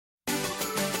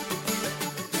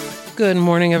Good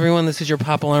morning, everyone. This is your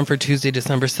Pop Alarm for Tuesday,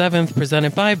 December 7th,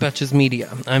 presented by Betches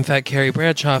Media. I'm Fat Carrie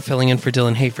Bradshaw, filling in for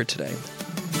Dylan Hayford today.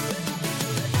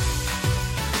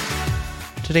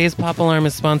 Today's Pop Alarm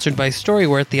is sponsored by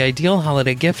Storyworth, the ideal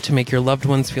holiday gift to make your loved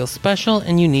ones feel special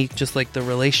and unique, just like the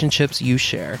relationships you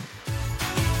share.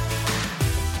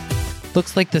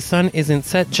 Looks like the sun isn't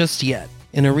set just yet.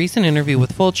 In a recent interview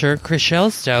with Vulture,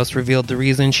 Chrishell Stause revealed the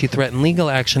reason she threatened legal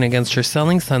action against her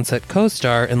Selling Sunset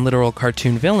co-star and literal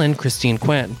cartoon villain, Christine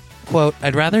Quinn. Quote,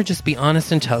 "I'd rather just be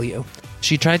honest and tell you.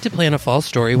 She tried to plan a false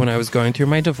story when I was going through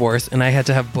my divorce, and I had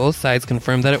to have both sides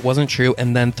confirm that it wasn't true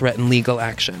and then threaten legal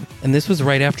action. And this was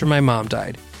right after my mom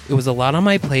died. It was a lot on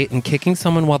my plate, and kicking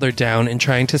someone while they're down and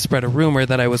trying to spread a rumor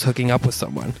that I was hooking up with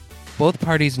someone. Both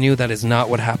parties knew that is not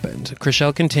what happened."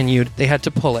 Chrishell continued, "They had to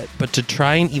pull it, but to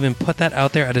try and even put that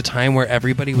out there at a time where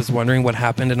everybody was wondering what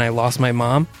happened and I lost my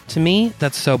mom, to me,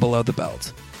 that's so below the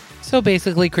belt." So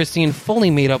basically, Christine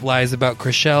fully made up lies about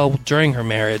Chrishell during her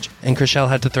marriage, and Chrishell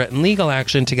had to threaten legal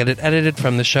action to get it edited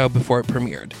from the show before it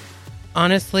premiered.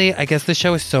 Honestly, I guess the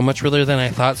show is so much realer than I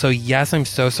thought, so yes, I'm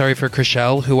so sorry for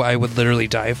Chrishell, who I would literally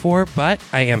die for, but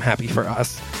I am happy for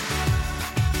us.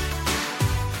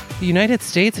 The United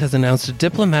States has announced a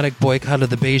diplomatic boycott of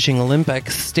the Beijing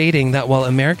Olympics, stating that while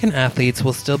American athletes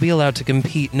will still be allowed to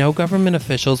compete, no government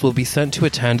officials will be sent to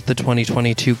attend the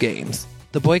 2022 Games.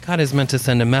 The boycott is meant to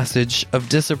send a message of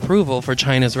disapproval for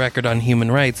China's record on human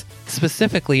rights,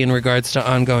 specifically in regards to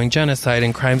ongoing genocide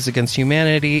and crimes against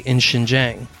humanity in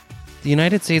Xinjiang. The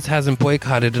United States hasn't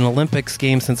boycotted an Olympics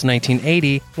game since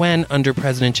 1980, when, under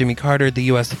President Jimmy Carter, the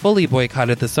U.S. fully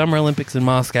boycotted the Summer Olympics in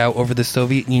Moscow over the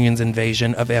Soviet Union's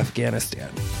invasion of Afghanistan.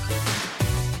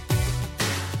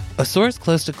 A source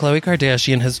close to Khloe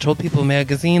Kardashian has told People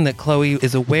magazine that Khloe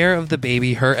is aware of the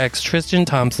baby her ex Tristan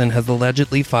Thompson has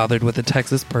allegedly fathered with a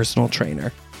Texas personal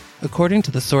trainer. According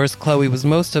to the source, Khloe was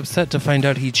most upset to find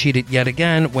out he cheated yet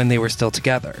again when they were still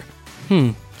together.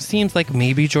 Seems like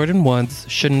maybe Jordan Woods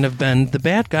shouldn't have been the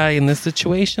bad guy in this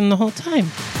situation the whole time.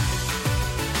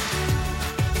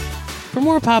 For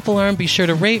more Pop Alarm, be sure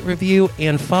to rate, review,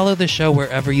 and follow the show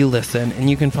wherever you listen. And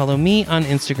you can follow me on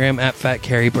Instagram at Fat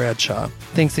Carrie Bradshaw.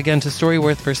 Thanks again to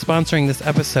Storyworth for sponsoring this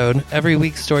episode. Every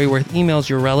week, Storyworth emails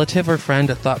your relative or friend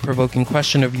a thought-provoking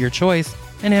question of your choice,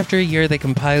 and after a year, they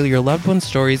compile your loved one's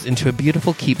stories into a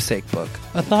beautiful keepsake book.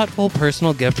 A thoughtful,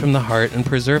 personal gift from the heart and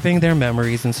preserving their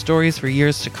memories and stories for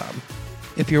years to come.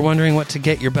 If you're wondering what to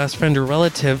get your best friend or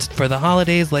relative for the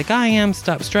holidays like I am,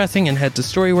 stop stressing and head to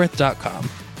Storyworth.com.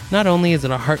 Not only is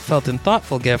it a heartfelt and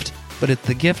thoughtful gift, but it's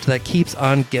the gift that keeps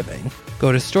on giving.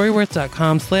 Go to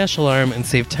Storyworth.com/alarm and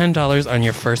save $10 on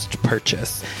your first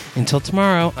purchase. Until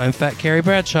tomorrow, I'm Fat Carrie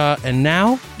Bradshaw, and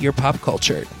now you're pop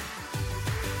cultured.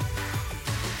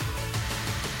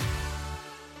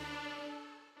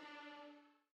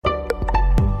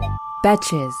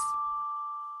 Betches.